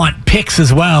would want picks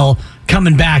as well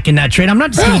coming back in that trade. I'm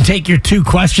not just going to take your 2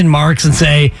 question marks and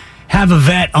say, have a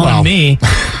vet on me.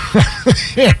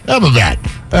 Yeah, have a vet.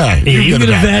 You get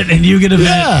a vet and you get a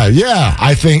vet. Yeah.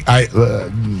 I think I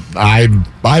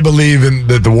believe in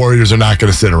that the Warriors are not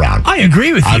going to sit around. I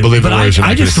agree with you. I believe the Warriors are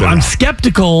not going to sit around. I'm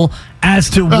skeptical as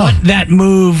to what that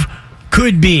move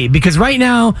could be, because right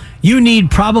now you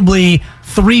need probably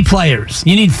 3 players.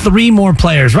 You need 3 more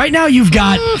players. Right now you've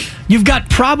got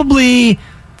probably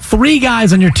 3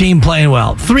 guys on your team playing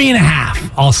well.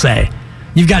 3.5, I'll say.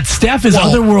 You've got Steph is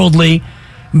otherworldly.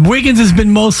 Wiggins has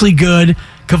been mostly good.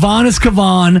 Kavan is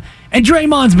Kavan. And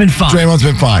Draymond's been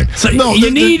fine. So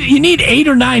you need 8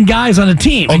 or 9 guys on a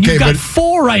team. And you've got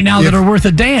 4 right now that are worth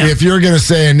a damn. If you're going to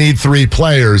say I need 3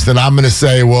 players, then I'm going to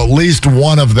say, well, at least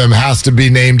one of them has to be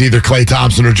named either Klay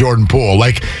Thompson or Jordan Poole.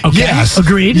 Yes.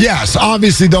 Agreed. Yes.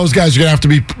 Obviously, those guys are going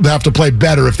to have to play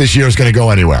better if this year is going to go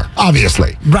anywhere.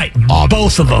 Obviously. Right.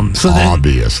 Both of them. So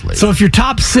obviously. So if your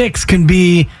top 6 can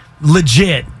be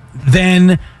legit,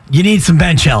 then you need some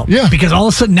bench help. Yeah. Because all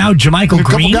of a sudden now JaMychal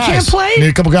Green can't play? You need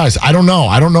a couple guys. I don't know.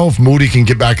 I don't know if Moody can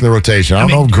get back in the rotation. I don't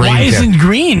know if Green Why isn't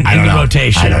Green in the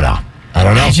rotation? I don't know. I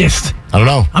don't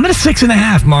know. I'm at a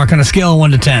 6.5 mark on a scale of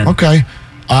 1 to 10. Okay.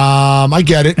 I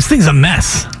get it. This thing's a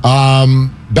mess.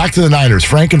 Back to the Niners.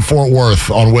 Frank in Fort Worth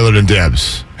on Willard and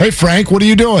Dibbs. Hey, Frank, what are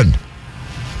you doing?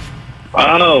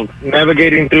 Oh,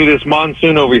 navigating through this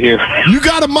monsoon over here. You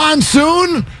got a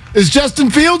monsoon? Is Justin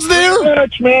Fields there?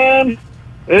 Much, man.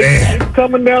 It's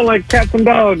coming down like cats and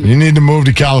dogs. You need to move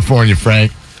to California,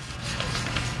 Frank.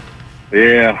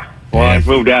 Yeah. Well, I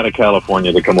moved out of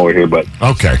California to come over here, but...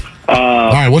 Okay.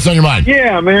 All right, what's on your mind?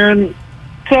 Yeah, man.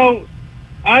 So,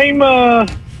 I'm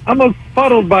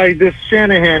befuddled by this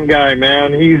Shanahan guy,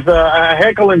 man. He's a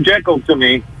Heckle and Jekyll to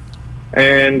me.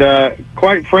 And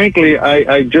quite frankly,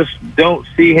 I just don't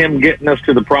see him getting us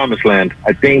to the promised land.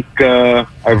 I think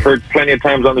I've heard plenty of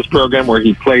times on this program where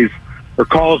he plays or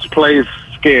calls plays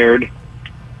scared.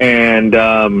 And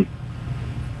I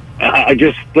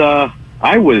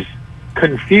was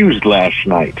confused last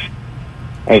night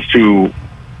as to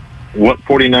what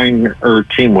 49er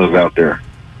team was out there.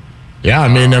 Yeah, I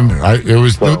mean, it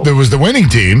was the winning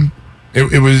team.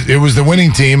 It was the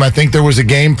winning team. I think there was a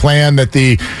game plan that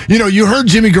you heard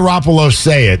Jimmy Garoppolo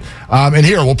say it. And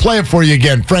here, we'll play it for you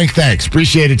again. Frank, thanks.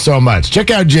 Appreciate it so much.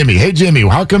 Check out Jimmy. Hey, Jimmy,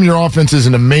 how come your offense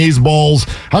isn't amazeballs?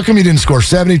 How come you didn't score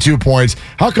 72 points?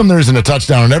 How come there isn't a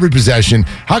touchdown on every possession?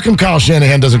 How come Kyle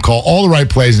Shanahan doesn't call all the right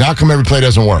plays? And how come every play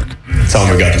doesn't work? Tell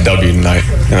them we got the W tonight,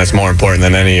 and that's more important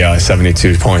than any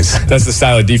 72 points. That's the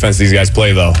style of defense these guys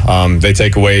play, though. They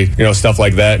take away, stuff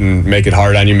like that and make it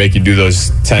hard on you, make you do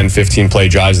those 10, 15-play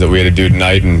drives that we had to do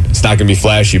tonight, and it's not going to be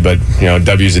flashy, but,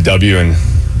 W's a W, and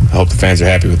I hope the fans are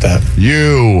happy with that.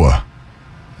 You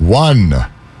won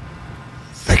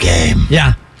the game.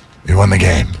 Yeah. You won the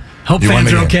game. Hope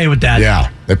fans are okay with that. Yeah.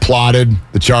 They applauded.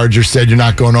 The Chargers said you're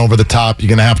not going over the top. You're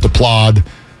going to have to applaud.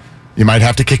 You might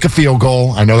have to kick a field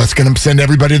goal. I know that's going to send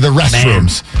everybody to the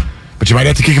restrooms, but you might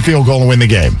have to kick a field goal and win the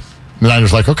game. And the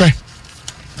Niners like, okay.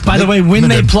 By the way, when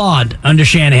they applaud under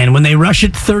Shanahan, when they rush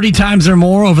it 30 times or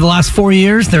more over the last 4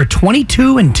 years, they're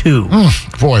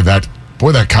 22-2. Boy,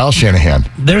 that Kyle Shanahan.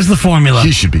 There's the formula.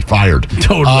 He should be fired.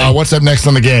 Totally. What's up next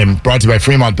on the game? Brought to you by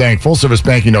Fremont Bank. Full service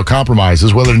banking, no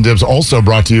compromises. Willard and Dibs also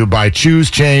brought to you by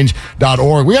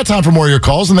ChooseChange.org. We got time for more of your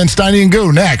calls, and then Steiny and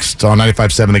Goo next on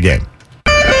 95.7 The Game.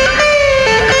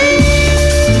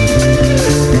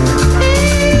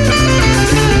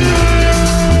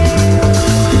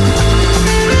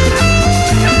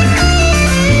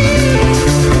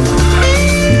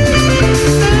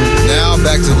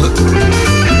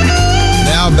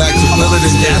 Back to Willard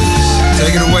and Dibs.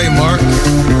 Take it away, Mark.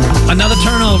 Another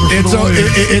turnover.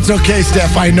 It's okay,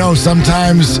 Steph. I know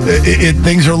sometimes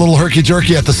things are a little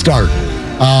herky-jerky at the start.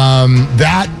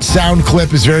 That sound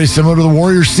clip is very similar to the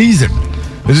Warriors season.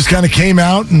 It just kind of came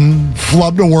out and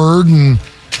flubbed a word, and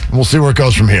we'll see where it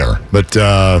goes from here. But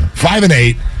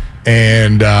 5-8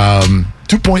 and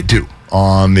 2.2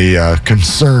 on the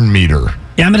concern meter.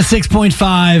 Yeah, I'm at a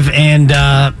 6.5, and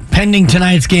pending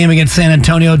tonight's game against San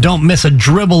Antonio, don't miss a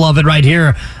dribble of it right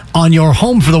here on your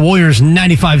home for the Warriors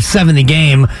 95-7 The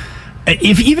Game.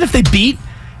 Even if they beat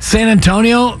San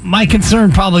Antonio, my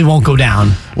concern probably won't go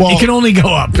down. Well, it can only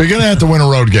go up. You're going to have to win a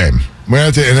road game.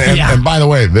 And by the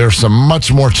way, there's some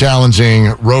much more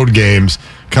challenging road games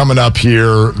coming up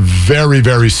here very,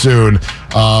 very soon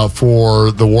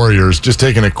for the Warriors. Just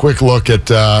taking a quick look at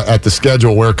the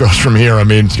schedule, where it goes from here. I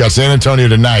mean, it's got San Antonio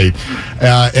tonight,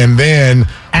 and then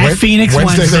at Phoenix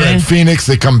Wednesday. They're at Phoenix.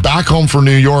 They come back home for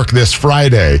New York this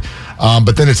Friday,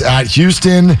 but then it's at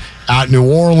Houston, at New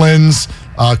Orleans.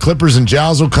 Clippers and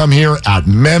Jazz will come here, at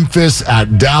Memphis,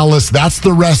 at Dallas. That's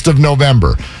the rest of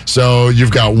November. So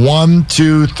you've got 1,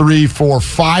 2, 3, 4,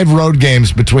 5 road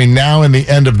games between now and the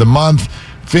end of the month.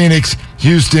 Phoenix,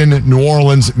 Houston, New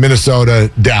Orleans,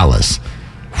 Minnesota, Dallas.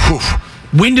 Whew.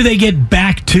 When do they get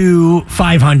back to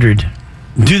 500?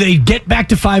 Do they get back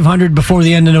to 500 before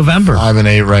the end of November?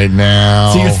 5-8 right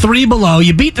now. So you're 3 below.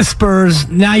 You beat the Spurs,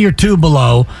 now you're 2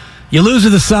 below. You lose to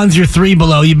the Suns, you're 3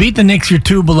 below. You beat the Knicks, you're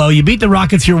 2 below. You beat the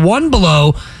Rockets, you're 1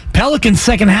 below. Pelicans,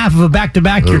 second half of a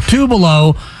back-to-back, you're 2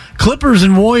 below. Clippers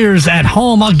and Warriors at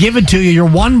home, I'll give it to you, you're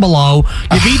 1 below.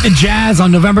 You beat the Jazz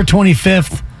on November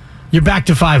 25th, you're back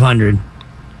to 500.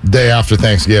 Day after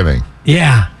Thanksgiving.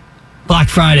 Yeah. Black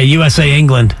Friday, USA,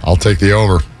 England. I'll take the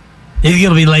over. You think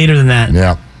it'll be later than that?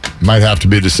 Yeah. Might have to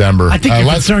be December. I think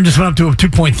your concern just went up to a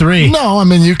 2.3. No, I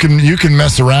mean, you can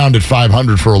mess around at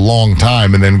 500 for a long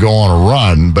time and then go on a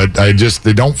run, but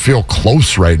they don't feel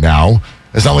close right now.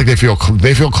 It's not like they feel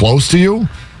close to you.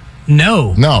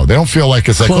 No, they don't feel like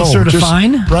it's closer like to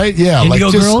fine, right? Yeah, Indigo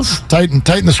like just Girls.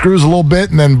 Tighten the screws a little bit,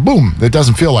 and then boom, it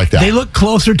doesn't feel like that. They look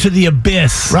closer to the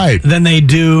abyss, right, than they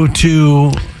do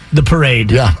to the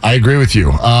parade. Yeah, I agree with you.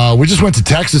 We just went to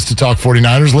Texas to talk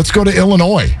 49ers. Let's go to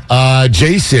Illinois.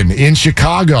 Jason in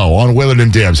Chicago on Willard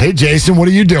and Dibs. Hey, Jason, what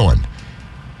are you doing?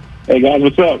 Hey, guys,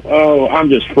 what's up? Oh, I'm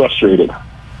just frustrated.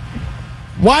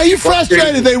 Why are you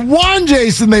frustrated? They won,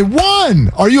 Jason. They won.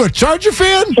 Are you a Charger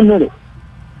fan?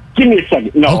 Give me a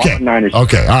second. No, okay. I'm a Niners fan.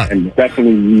 Okay, all right. And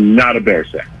definitely not a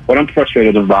Bears fan. What I'm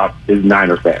frustrated about is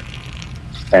Niner fans.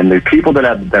 And the people that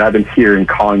I've been hearing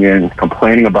calling in,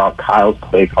 complaining about Kyle's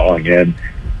play calling in,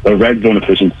 the red zone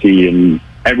efficiency, and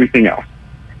everything else.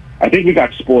 I think we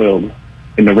got spoiled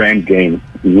in the Rams game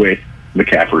with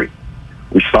McCaffrey.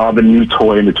 We saw the new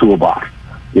toy in the toolbox.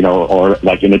 or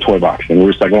like in the toy box. And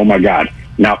we're just like, oh my God,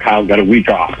 now Kyle's got a week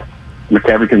off.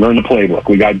 McCaffrey can learn the playbook.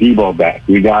 We got Debo back.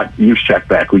 We got Juszczyk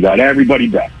back. We got everybody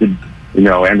back, and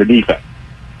the defense.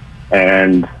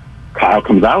 And Kyle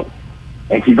comes out,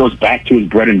 and he goes back to his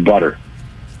bread and butter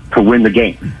to win the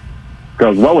game.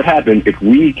 Because what would happen if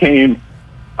we came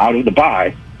out of the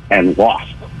bye and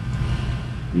lost?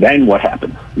 Then what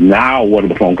happened? Now what are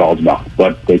the phone calls about?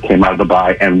 But they came out of the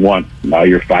bye and won. Now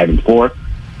you're 5-4,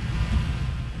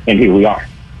 and here we are.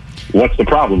 What's the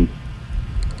problem?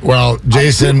 Well,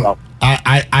 Jason,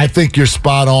 I think you're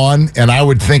spot on, and I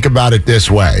would think about it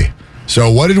this way.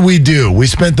 So what did we do? We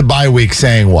spent the bye week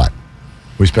saying what?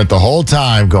 We spent the whole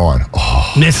time going,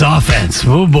 this offense.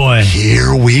 Oh, boy.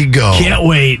 Here we go. Can't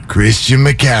wait. Christian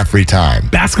McCaffrey time.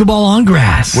 Basketball on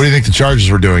grass. What do you think the Chargers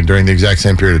were doing during the exact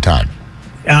same period of time?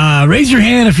 Raise your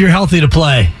hand if you're healthy to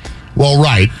play. Well,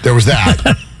 right. There was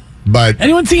that. But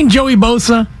anyone seen Joey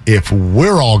Bosa? If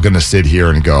we're all going to sit here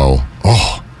and go,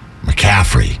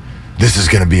 McCaffrey, this is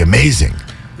going to be amazing.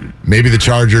 Maybe the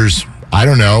Chargers, I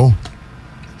don't know,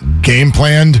 game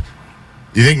planned.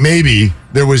 You think maybe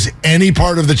there was any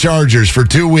part of the Chargers for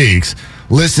 2 weeks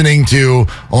listening to,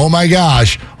 oh my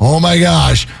gosh,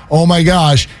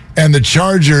 and the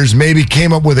Chargers maybe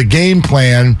came up with a game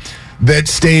plan that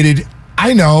stated,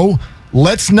 I know,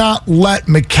 let's not let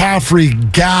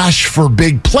McCaffrey gash for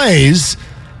big plays.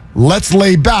 Let's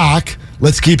lay back.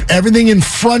 Let's keep everything in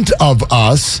front of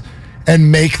us and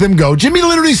make them go. Jimmy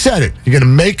literally said it. You're going to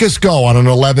make us go on an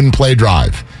 11-play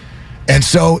drive. And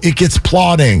so it gets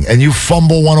plodding, and you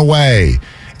fumble one away,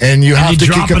 and you have to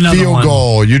kick a field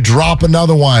goal. You drop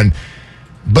another one.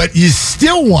 But you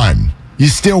still won.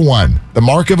 The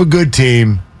mark of a good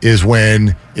team is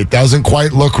when it doesn't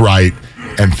quite look right,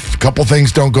 and a couple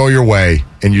things don't go your way,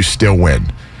 and you still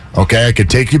win. Okay, I could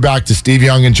take you back to Steve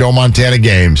Young and Joe Montana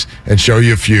games and show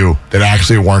you a few that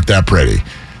actually weren't that pretty.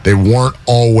 They weren't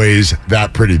always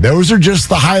that pretty. Those are just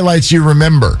the highlights you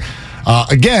remember.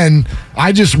 Again,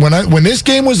 when this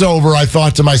game was over, I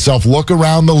thought to myself, look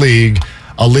around the league,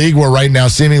 a league where right now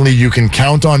seemingly you can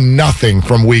count on nothing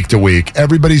from week to week.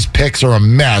 Everybody's picks are a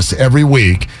mess every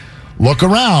week. Look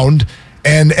around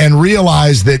and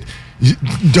realize that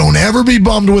don't ever be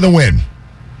bummed with a win.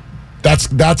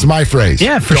 That's my phrase.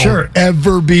 Yeah, for sure. Don't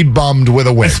ever be bummed with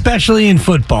a win. Especially in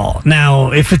football.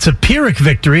 Now, if it's a Pyrrhic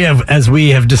victory, as we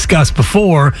have discussed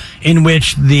before, in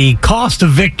which the cost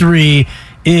of victory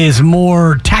is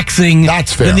more taxing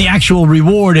than the actual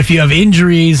reward if you have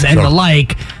injuries and the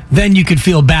like, then you could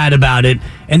feel bad about it.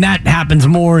 And that happens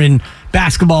more in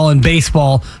basketball and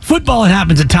baseball. Football, it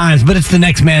happens at times, but it's the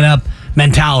next man up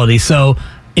mentality. So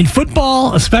in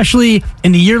football, especially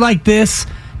in a year like this,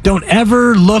 don't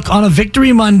ever look on a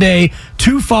Victory Monday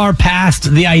too far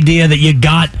past the idea that you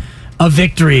got a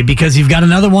victory, because you've got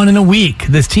another one in a week.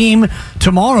 This team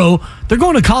tomorrow, they're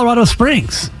going to Colorado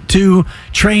Springs to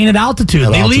train at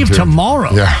altitude. They leave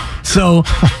tomorrow. Yeah. So,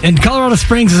 and Colorado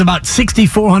Springs is about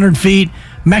 6,400 feet.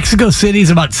 Mexico City is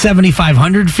about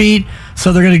 7,500 feet.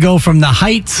 So they're going to go from the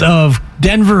heights of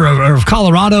Denver or of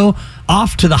Colorado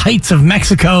off to the heights of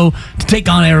Mexico to take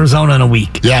on Arizona in a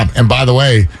week. Yeah, and by the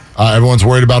way, everyone's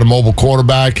worried about a mobile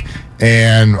quarterback,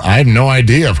 and I have no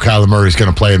idea if Kyler Murray's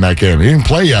going to play in that game. He didn't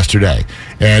play yesterday.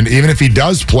 And even if he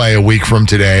does play a week from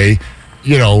today,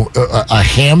 a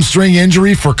hamstring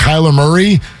injury for Kyler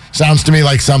Murray sounds to me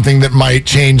like something that might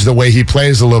change the way he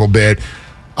plays a little bit.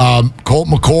 Colt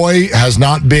McCoy has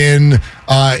not been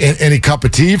in any cup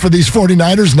of tea for these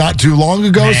 49ers not too long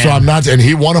ago, so I'm not, and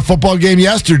he won a football game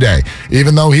yesterday,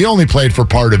 even though he only played for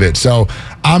part of it. So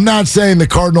I'm not saying the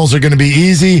Cardinals are going to be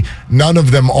easy. None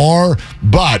of them are,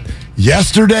 but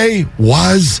yesterday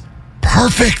was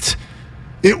perfect.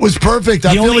 It was perfect.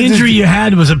 The only injury you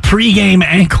had was a pregame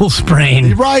ankle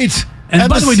sprain. Right. And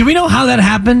by the way, do we know how that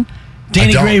happened?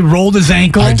 Danny Gray rolled his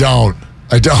ankle? I don't.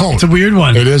 It's a weird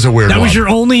one. It is a weird one. That was your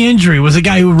only injury, was a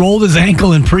guy who rolled his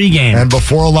ankle in pregame. And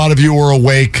before a lot of you were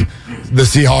awake, the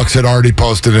Seahawks had already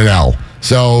posted an L.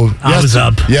 So I was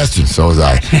up. Yes, so was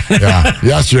I. Yeah,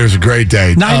 yesterday was a great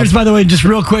day. Niners, by the way, just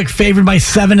real quick, favored by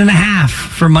 7.5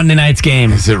 for Monday night's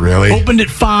game. Is it really? Opened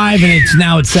at 5, and it's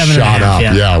now at 7.5. Shot up,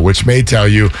 yeah, which may tell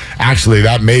you, actually,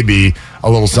 that may be a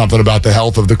little something about the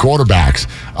health of the quarterbacks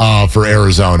for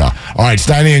Arizona. All right,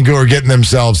 Steiny and Goo are getting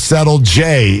themselves settled.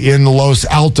 Jay in Los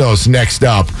Altos next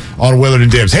up on Willard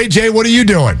and Dibs. Hey, Jay, what are you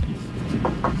doing?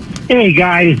 Hey,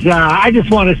 guys, I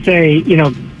just want to say,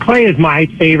 Clay is my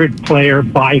favorite player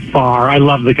by far. I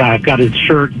love the guy. I've got his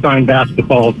shirt, signed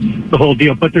basketball, the whole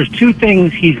deal. But there's two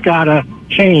things he's got to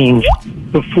change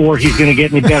before he's going to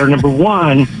get any better. Number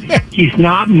one, he's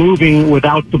not moving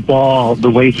without the ball the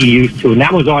way he used to, and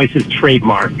that was always his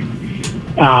trademark.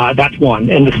 That's one.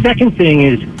 And the second thing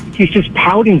is he's just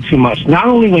pouting too much. Not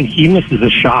only when he misses a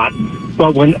shot,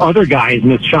 but when other guys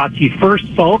miss shots, he first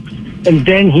sulks and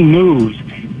then he moves.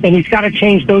 And he's got to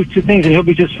change those two things, and he'll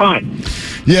be just fine.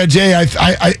 Yeah, Jay,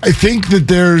 I think that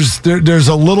there's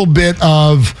a little bit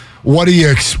of what do you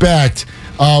expect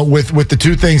with the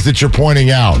two things that you're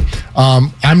pointing out.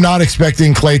 I'm not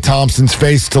expecting Klay Thompson's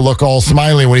face to look all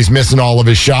smiley when he's missing all of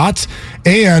his shots.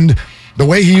 And the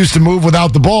way he used to move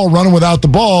without the ball, running without the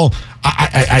ball,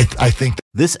 I think.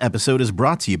 This episode is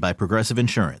brought to you by Progressive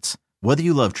Insurance. Whether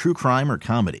you love true crime or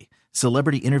comedy,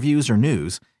 celebrity interviews or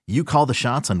news, you call the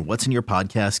shots on what's in your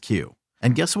podcast queue.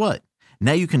 And guess what?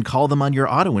 Now you can call them on your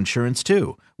auto insurance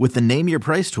too with the Name Your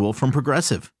Price tool from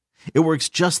Progressive. It works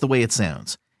just the way it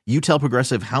sounds. You tell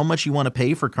Progressive how much you want to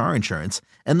pay for car insurance,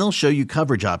 and they'll show you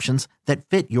coverage options that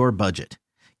fit your budget.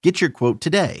 Get your quote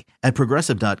today at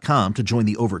Progressive.com to join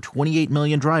the over 28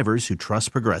 million drivers who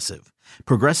trust Progressive.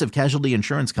 Progressive Casualty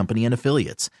Insurance Company and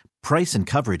Affiliates. Price and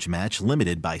coverage match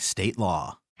limited by state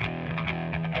law.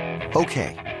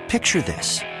 Okay, picture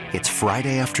this. It's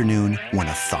Friday afternoon when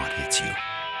a thought hits you.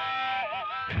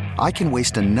 I can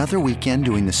waste another weekend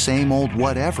doing the same old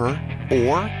whatever,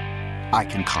 or I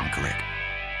can conquer it.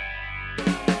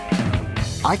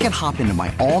 I can hop into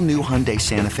my all-new Hyundai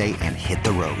Santa Fe and hit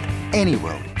the road. Any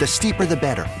road. The steeper, the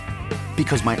better.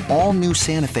 Because my all-new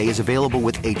Santa Fe is available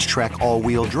with H-Track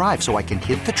all-wheel drive, so I can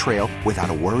hit the trail without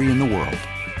a worry in the world.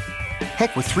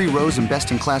 Heck, with 3 rows and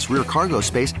best-in-class rear cargo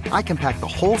space, I can pack the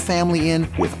whole family in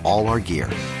with all our gear.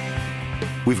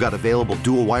 We've got available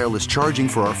dual wireless charging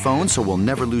for our phones, so we'll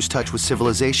never lose touch with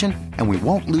civilization, and we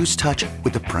won't lose touch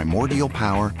with the primordial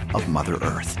power of Mother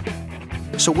Earth.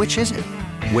 So which is it?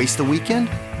 Waste the weekend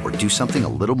or do something a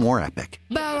little more epic?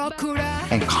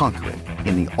 And conquer it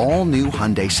in the all-new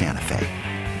Hyundai Santa Fe.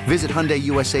 Visit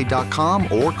HyundaiUSA.com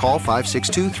or call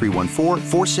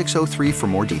 562-314-4603 for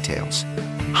more details.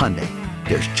 Hyundai,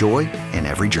 there's joy in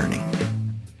every journey.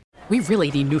 We really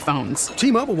need new phones.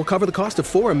 T-Mobile will cover the cost of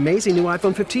 4 amazing new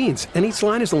iPhone 15s, and each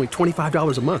line is only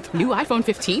 $25 a month. New iPhone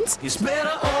 15s? It's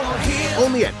better over here.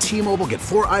 Only at T-Mobile, get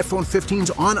 4 iPhone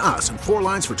 15s on us and 4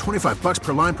 lines for $25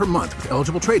 per line per month with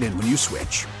eligible trade-in when you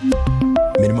switch.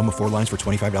 Minimum of 4 lines for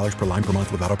 $25 per line per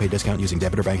month with autopay discount using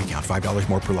debit or bank account. $5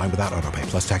 more per line without autopay,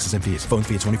 plus taxes and fees. Phone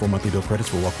fee at 24 monthly bill credits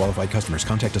for well-qualified customers.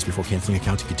 Contact us before canceling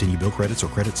account to continue bill credits or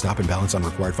credit stop and balance on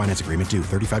required finance agreement due.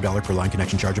 $35 per line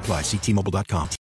connection charge applies. See T-Mobile.com.